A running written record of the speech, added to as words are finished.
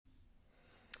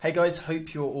Hey guys,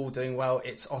 hope you're all doing well.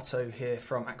 It's Otto here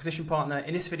from Acquisition Partner.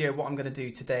 In this video, what I'm going to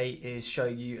do today is show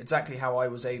you exactly how I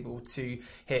was able to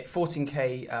hit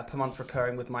 14k per month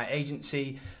recurring with my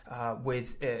agency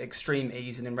with extreme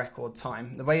ease and in record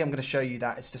time. The way I'm going to show you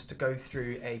that is just to go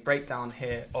through a breakdown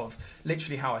here of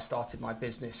literally how I started my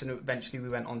business, and eventually we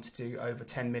went on to do over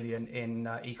 10 million in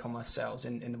e-commerce sales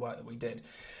in the work that we did.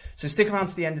 So stick around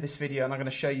to the end of this video and I'm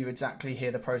going to show you exactly here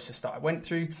the process that I went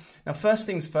through. Now, first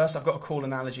things first, I've got a cool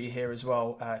analogy here as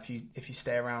well, if you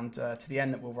stay around to the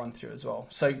end, that we'll run through as well.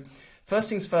 So first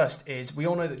things first is we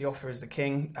all know that the offer is the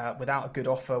king. Without a good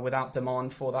offer, without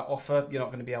demand for that offer, you're not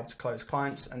going to be able to close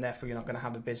clients, and therefore you're not going to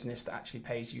have a business that actually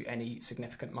pays you any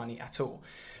significant money at all.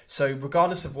 So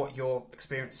regardless of what your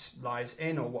experience lies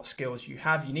in or what skills you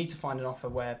have, you need to find an offer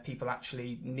where people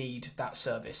actually need that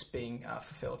service being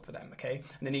fulfilled for them, okay?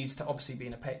 And it needs to obviously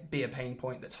be a pain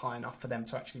point that's high enough for them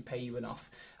to actually pay you enough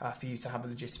for you to have a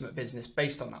legitimate business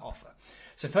based on that offer.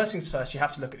 So first things first, you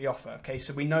have to look at the offer, okay?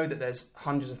 So we know that there's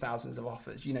hundreds of thousands of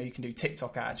offers. You know, you can do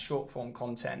TikTok ads, short form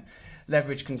content,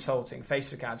 leverage consulting,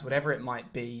 Facebook ads, whatever it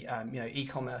might be, you know,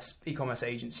 e-commerce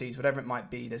agencies, whatever it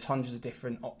might be. There's hundreds of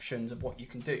different options of what you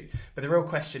can do. But the real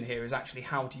question here is actually,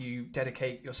 how do you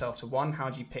dedicate yourself to one? How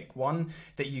do you pick one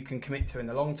that you can commit to in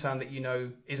the long term, that you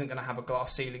know isn't going to have a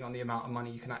glass ceiling on the amount of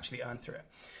money you can actually earn through it?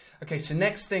 Okay, so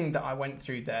next thing that I went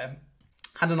through there,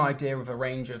 had an idea of a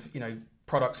range of, you know,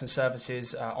 products and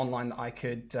services online that I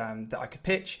could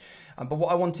pitch, but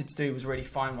what I wanted to do was really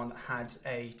find one that had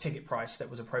a ticket price that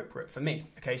was appropriate for me.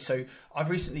 Okay, so I've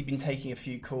recently been taking a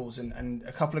few calls, and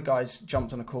a couple of guys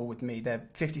jumped on a call with me. They're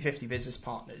 50-50 business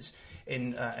partners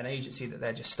in an agency that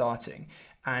they're just starting,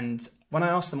 and when I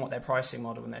asked them what their pricing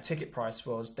model and their ticket price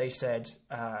was, they said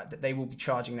that they will be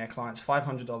charging their clients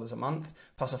 $500 a month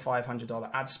plus a $500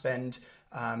 ad spend.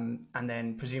 And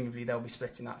then presumably they'll be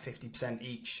splitting that 50%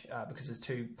 each because there's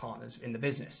two partners in the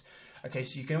business. Okay,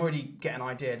 so you can already get an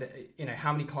idea that, you know,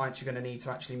 how many clients you're going to need to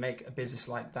actually make a business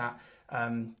like that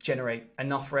generate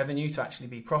enough revenue to actually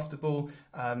be profitable,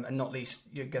 and not least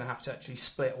you're going to have to actually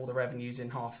split all the revenues in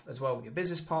half as well with your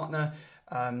business partner.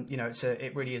 You know,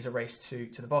 it really is a race to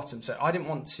the bottom. So I didn't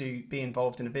want to be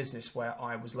involved in a business where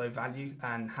I was low value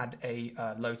and had a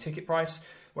low ticket price,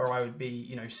 where I would be,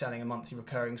 you know, selling a monthly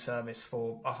recurring service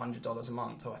for $100 a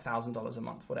month or $1,000 a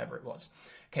month, whatever it was.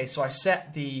 Okay, so I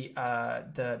set the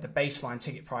baseline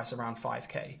ticket price around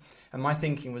 5K, and my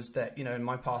thinking was that, you know, in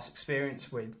my past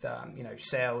experience with you know,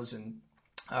 sales and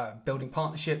building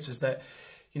partnerships, was that,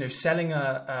 you know, selling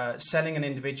an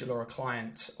individual or a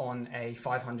client on a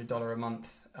 $500 a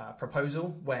month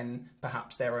proposal when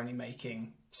perhaps they're only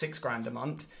making $6,000 a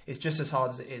month is just as hard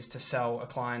as it is to sell a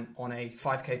client on a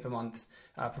 5K per month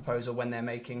proposal when they're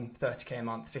making 30K a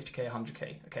month, 50K,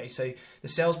 100K. Okay, so the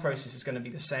sales process is going to be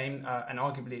the same, and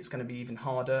arguably it's going to be even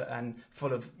harder and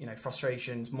full of, you know,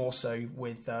 frustrations, more so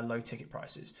with low ticket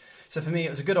prices. So for me, it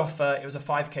was a good offer. It was a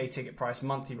 5K ticket price,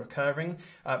 monthly recurring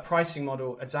pricing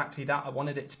model. Exactly that. I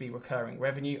wanted it to be recurring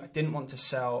revenue. I didn't want to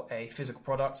sell a physical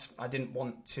product. I didn't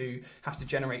want to have to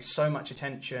generate so much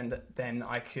attention that then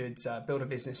I could build a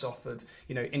business off of,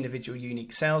 you know, individual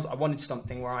unique sales. I wanted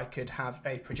something where I could have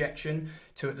a projection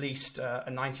to at least a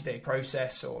 90-day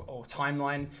process or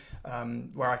timeline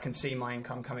where I can see my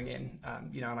income coming in,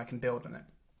 you know, and I can build on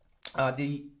it.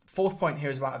 The fourth point here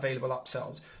is about available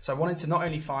upsells. So I wanted to not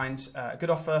only find a good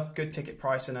offer, good ticket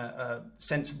price, and a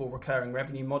sensible recurring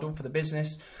revenue model for the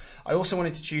business, I also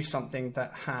wanted to choose something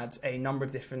that had a number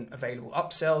of different available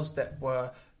upsells that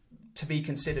were to be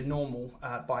considered normal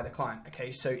by the client.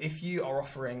 Okay, so if you are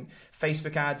offering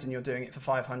Facebook ads and you're doing it for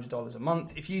 $500 a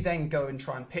month, if you then go and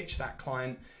try and pitch that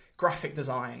client graphic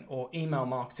design or email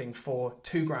marketing for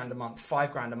 $2,000 a month,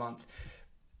 $5,000 a month,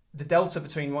 the delta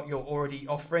between what you're already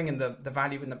offering and the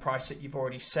value and the price that you've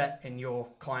already set in your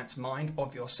client's mind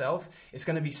of yourself, it's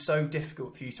going to be so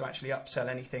difficult for you to actually upsell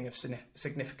anything of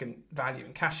significant value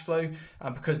and cash flow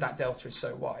because that delta is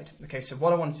so wide. Okay, so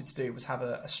what I wanted to do was have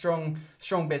a strong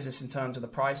business in terms of the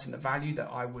price and the value that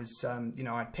I was, you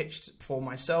know, I pitched for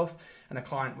myself and a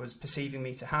client was perceiving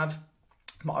me to have.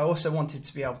 But I also wanted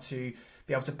to be able to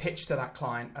pitch to that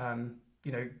client,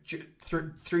 you know,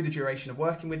 through the duration of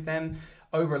working with them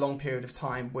over a long period of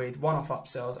time with one-off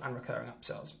upsells and recurring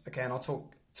upsells. Okay, and I'll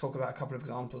talk about a couple of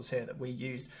examples here that we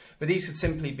used, but these could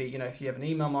simply be, you know, if you have an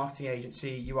email marketing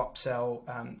agency, you upsell,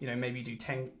 you know, maybe you do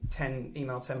 10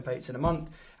 email templates in a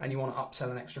month and you want to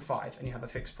upsell an extra 5 and you have a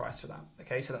fixed price for that.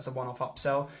 Okay, so that's a one-off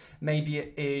upsell. Maybe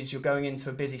it is you're going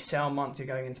into a busy sale month, you're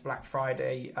going into Black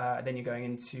Friday, then you're going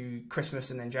into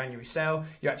Christmas and then January sale.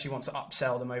 You actually want to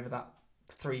upsell them over that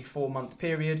 3-4 month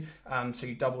period. So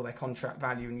you double their contract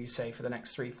value and you say for the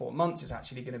next 3-4 months, it's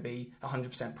actually going to be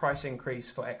 100% price increase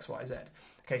for XYZ.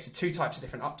 Okay, so 2 types of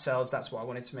different upsells. That's what I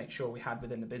wanted to make sure we had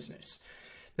within the business.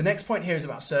 The next point here is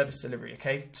about service delivery.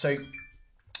 Okay, so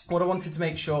what I wanted to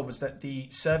make sure was that the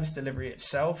service delivery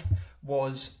itself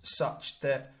was such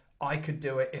that I could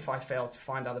do it if I failed to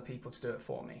find other people to do it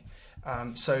for me.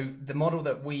 So the model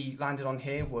that we landed on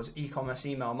here was e-commerce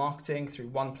email marketing through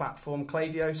one platform,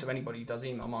 Klaviyo. So anybody who does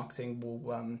email marketing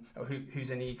will, or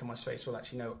who's in the e-commerce space will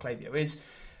actually know what Klaviyo is.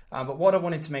 But what I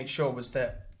wanted to make sure was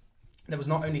that there was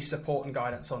not only support and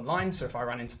guidance online. So if I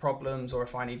ran into problems or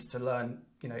if I needed to learn,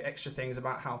 extra things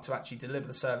about how to actually deliver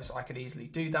the service, I could easily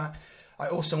do that. I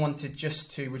also wanted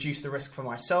just to reduce the risk for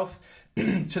myself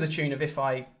to the tune of if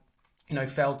I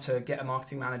failed to get a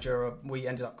marketing manager, or we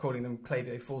ended up calling them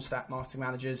Klaviyo full stack marketing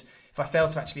managers. If I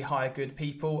failed to actually hire good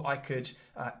people, I could,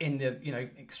 in the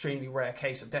extremely rare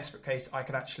case or desperate case, I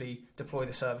could actually deploy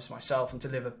the service myself and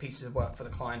deliver pieces of work for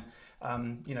the client,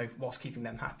 whilst keeping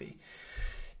them happy.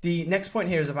 The next point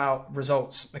here is about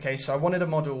results. Okay, so I wanted a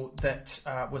model that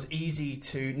was easy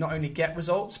to not only get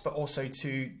results, but also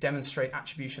to demonstrate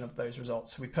attribution of those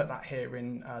results. So we put that here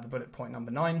in the bullet point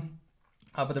number 9.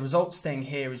 But the results thing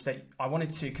here is that I wanted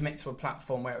to commit to a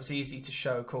platform where it was easy to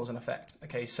show cause and effect.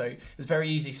 Okay, so it was very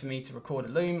easy for me to record a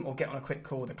Loom or get on a quick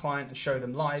call with a client and show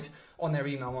them live on their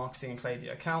email marketing and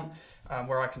Klaviyo account,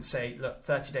 where I can say, look,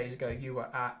 30 days ago you were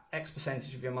at X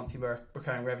percentage of your monthly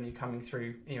recurring revenue coming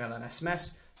through email and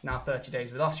SMS. Now 30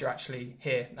 days with us, you're actually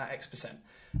here at X percent.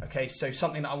 Okay, so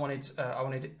something that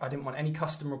I didn't want any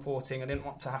custom reporting. I didn't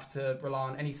want to have to rely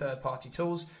on any third-party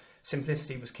tools.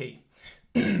 Simplicity was key.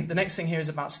 The next thing here is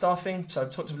about staffing. So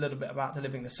I've talked a little bit about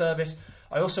delivering the service.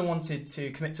 I also wanted to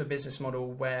commit to a business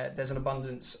model where there's an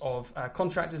abundance of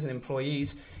contractors and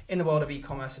employees. In the world of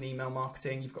e-commerce and email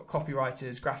marketing, you've got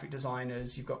copywriters, graphic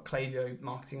designers, you've got Klaviyo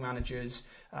marketing managers,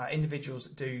 individuals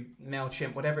that do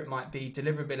MailChimp, whatever it might be,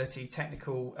 deliverability,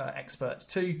 technical experts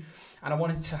too. And I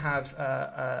wanted to have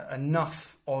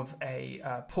enough of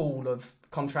a pool of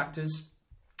contractors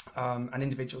and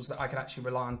individuals that I could actually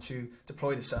rely on to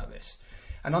deploy the service.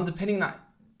 And underpinning that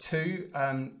too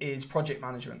is project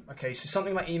management. Okay, so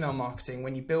something like email marketing,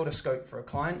 when you build a scope for a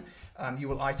client, you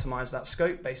will itemize that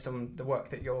scope based on the work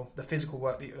that the physical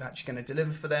work that you're actually going to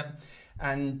deliver for them.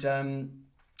 And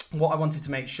what I wanted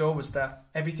to make sure was that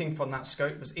everything from that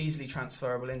scope was easily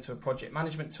transferable into a project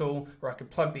management tool where I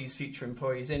could plug these future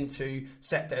employees into,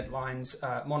 set deadlines,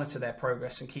 monitor their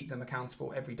progress and keep them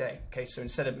accountable every day. Okay, so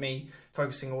instead of me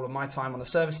focusing all of my time on the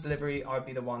service delivery, I would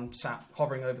be the one sat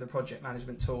hovering over the project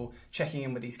management tool, checking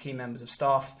in with these key members of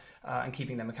staff and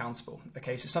keeping them accountable.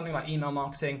 Okay, so something like email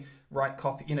marketing, write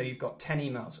copy, you've got 10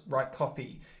 emails, write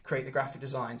copy, create the graphic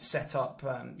design, set up,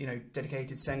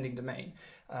 dedicated sending domain,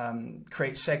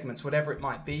 create segments, whatever it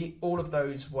might be. All of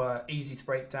those were easy to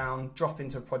break down, drop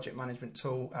into a project management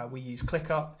tool. We use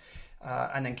ClickUp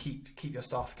and then keep your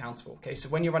staff accountable. Okay, so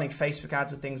when you're running Facebook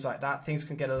ads and things like that, things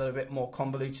can get a little bit more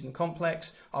convoluted and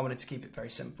complex. I wanted to keep it very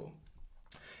simple.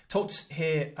 Talked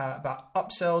here about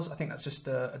upsells. I think that's just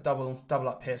a double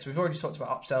up here. So we've already talked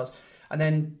about upsells. And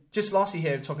then just lastly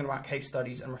here, talking about case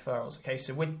studies and referrals. Okay,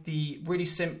 so with the really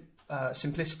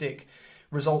simplistic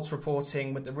results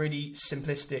reporting, with the really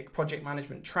simplistic project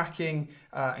management tracking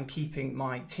and keeping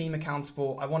my team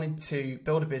accountable, I wanted to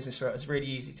build a business where it was really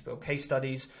easy to build case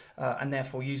studies and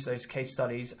therefore use those case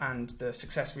studies and the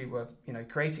success we were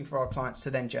creating for our clients to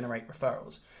then generate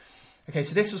referrals. Okay,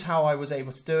 so this was how I was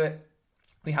able to do it.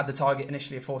 We had the target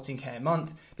initially of 14K a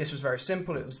month. This was very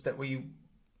simple. It was that we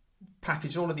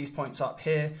packaged all of these points up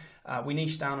here. We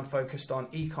niched down and focused on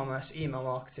e-commerce, email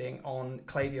marketing, on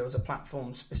Klaviyo as a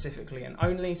platform specifically and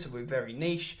only, so we're very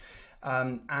niche.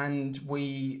 And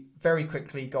we very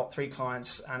quickly got 3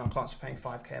 clients and our clients were paying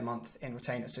 5K a month in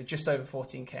retainers, so just over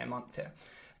 14K a month here.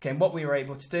 Okay, and what we were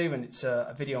able to do, and it's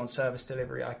a video on service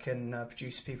delivery I can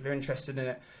produce if people are interested in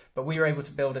it, but we were able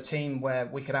to build a team where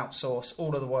we could outsource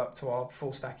all of the work to our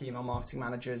full stack email marketing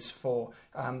managers for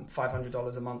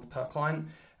 $500 a month per client.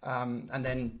 And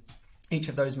then each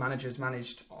of those managers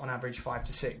managed on average 5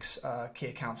 to 6 key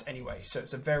accounts anyway. So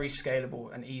it's a very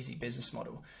scalable and easy business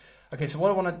model. Okay, so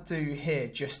what I want to do here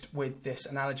just with this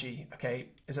analogy, okay,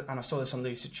 and I saw this on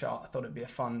Lucid Chart, I thought it'd be a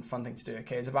fun thing to do,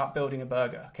 okay, is about building a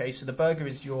burger. Okay, so the burger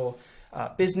is your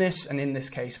business, and in this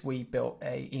case, we built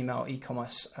a email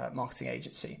e-commerce marketing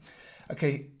agency.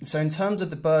 Okay, so in terms of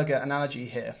the burger analogy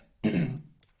here,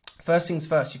 first things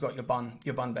first, you've got your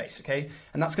bun base, okay?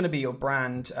 And that's going to be your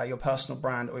brand, your personal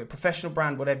brand or your professional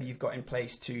brand, whatever you've got in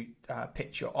place to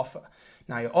pitch your offer.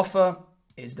 Now your offer,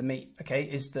 is the meat, okay?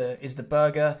 Is the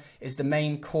burger, is the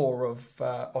main core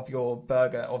of your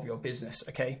burger, of your business,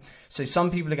 okay? So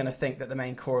some people are going to think that the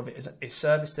main core of it is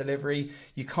service delivery.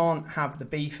 You can't have the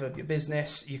beef of your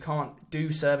business. You can't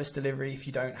do service delivery if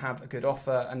you don't have a good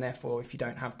offer, and therefore if you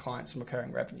don't have clients and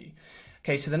recurring revenue.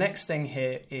 Okay, so the next thing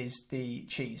here is the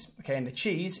cheese, okay? And the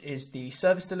cheese is the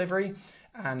service delivery,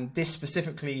 and this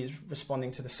specifically is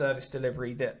responding to the service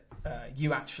delivery that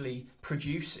you actually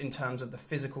produce in terms of the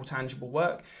physical, tangible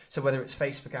work. So whether it's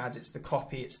Facebook ads, it's the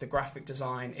copy, it's the graphic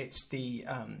design, it's the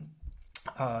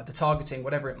targeting,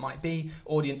 whatever it might be,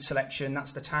 audience selection,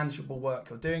 that's the tangible work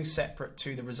you're doing separate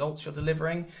to the results you're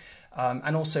delivering.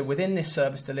 And also within this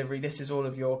service delivery, this is all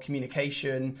of your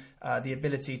communication, the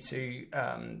ability to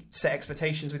set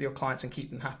expectations with your clients and keep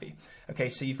them happy. Okay,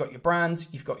 so you've got your brand,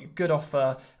 you've got your good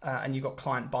offer, and you've got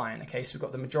client buy-in. Okay, so we've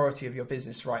got the majority of your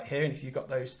business right here. And if you've got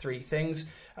those three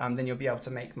things, then you'll be able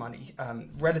to make money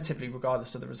relatively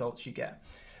regardless of the results you get.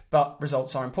 But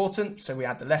results are important, so we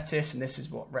add the lettuce, and this is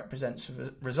what represents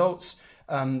results.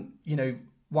 You know,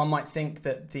 one might think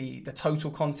that the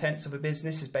total contents of a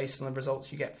business is based on the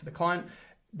results you get for the client.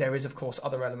 There is, of course,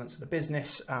 other elements of the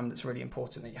business that's really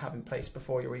important that you have in place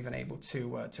before you're even able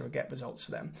to get results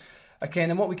for them. Okay,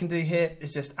 and then what we can do here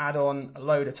is just add on a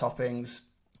load of toppings.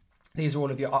 These are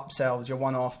all of your upsells, your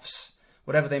one-offs,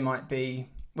 whatever they might be.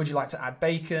 Would you like to add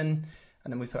bacon?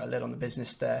 And then we put a lid on the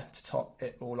business there to top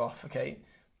it all off, okay?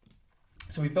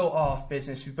 So we built our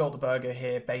business, we built the burger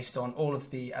here based on all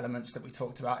of the elements that we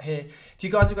talked about here. If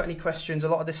you guys have got any questions, a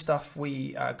lot of this stuff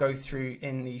we go through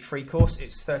in the free course.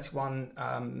 It's 31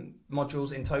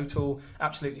 modules in total,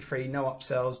 absolutely free, no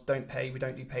upsells, don't pay. We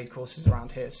don't do paid courses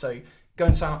around here. So go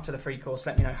and sign up to the free course.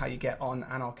 Let me know how you get on,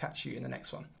 and I'll catch you in the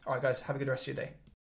next one. All right, guys, have a good rest of your day.